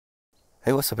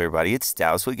Hey, what's up everybody? It's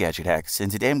Dallas with Gadget Hacks,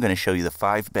 and today I'm going to show you the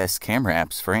 5 best camera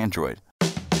apps for Android.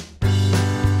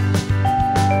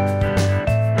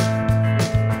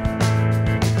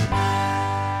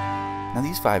 Now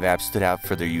these 5 apps stood out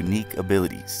for their unique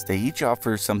abilities. They each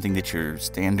offer something that your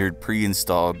standard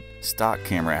pre-installed stock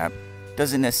camera app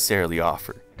doesn't necessarily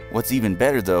offer. What's even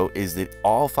better though is that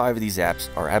all 5 of these apps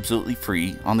are absolutely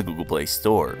free on the Google Play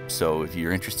Store. So if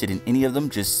you're interested in any of them,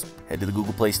 just head to the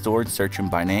Google Play Store and search them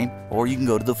by name, or you can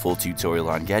go to the full tutorial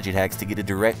on Gadget Hacks to get a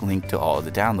direct link to all of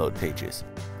the download pages.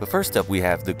 But first up we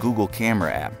have the Google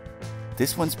Camera app.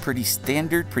 This one's pretty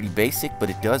standard, pretty basic, but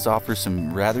it does offer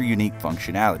some rather unique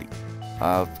functionality.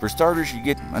 For starters, you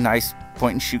get a nice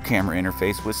point and shoot camera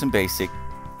interface with some basic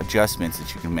adjustments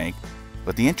that you can make.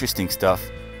 But the interesting stuff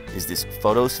is this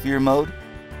photosphere mode,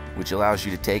 which allows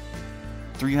you to take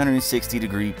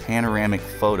 360-degree panoramic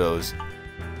photos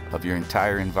of your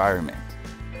entire environment,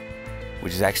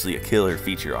 which is actually a killer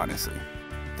feature, honestly.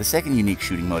 The second unique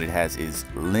shooting mode it has is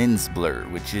lens blur,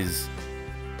 which is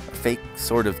a fake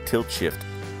sort of tilt shift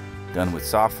done with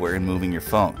software and moving your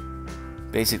phone.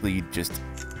 Basically, you just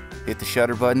hit the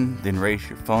shutter button, then raise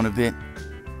your phone a bit,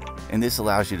 and this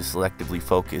allows you to selectively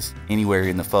focus anywhere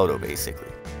in the photo, basically.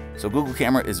 So Google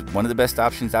Camera is one of the best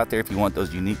options out there if you want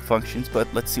those unique functions, but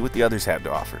let's see what the others have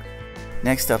to offer.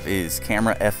 Next up is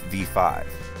Camera FV5.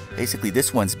 Basically,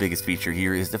 this one's biggest feature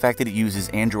here is the fact that it uses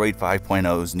Android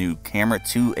 5.0's new Camera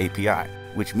 2 API,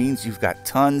 which means you've got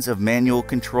tons of manual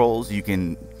controls. You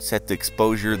can set the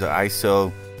exposure, the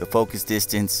ISO, the focus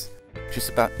distance, just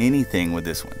about anything with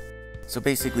this one. So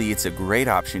basically, it's a great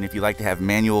option if you like to have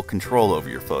manual control over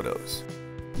your photos.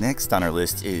 Next on our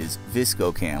list is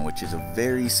Vsco Cam, which is a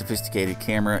very sophisticated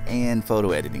camera and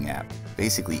photo editing app.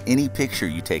 Basically, any picture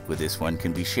you take with this one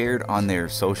can be shared on their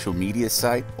social media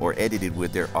site or edited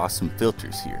with their awesome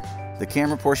filters here. The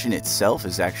camera portion itself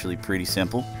is actually pretty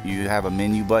simple. You have a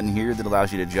menu button here that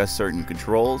allows you to adjust certain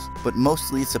controls, but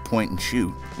mostly it's a point and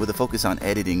shoot with a focus on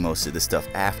editing most of the stuff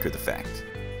after the fact.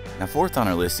 Now, fourth on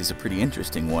our list is a pretty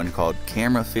interesting one called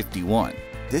Camera 51.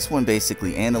 This one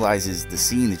basically analyzes the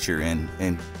scene that you're in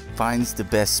and finds the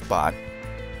best spot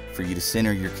for you to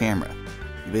center your camera.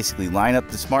 You basically line up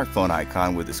the smartphone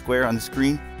icon with the square on the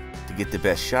screen to get the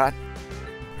best shot,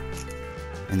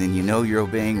 and then you know you're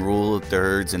obeying rule of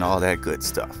thirds and all that good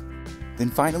stuff. Then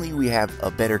finally we have a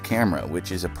better camera,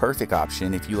 which is a perfect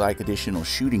option if you like additional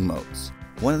shooting modes.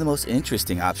 One of the most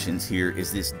interesting options here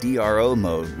is this DRO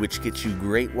mode, which gets you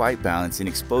great white balance and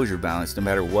exposure balance no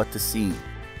matter what the scene.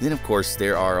 Then of course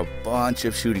there are a bunch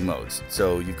of shooting modes.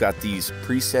 So you've got these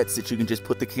presets that you can just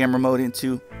put the camera mode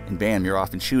into and bam, you're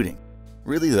off and shooting.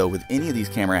 Really though, with any of these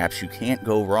camera apps you can't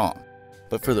go wrong.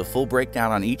 But for the full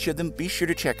breakdown on each of them, be sure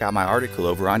to check out my article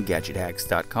over on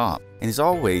GadgetHacks.com. And as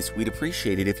always, we'd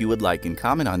appreciate it if you would like and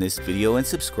comment on this video and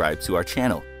subscribe to our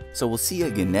channel. So we'll see you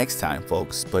again next time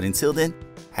folks, but until then,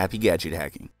 happy gadget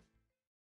hacking.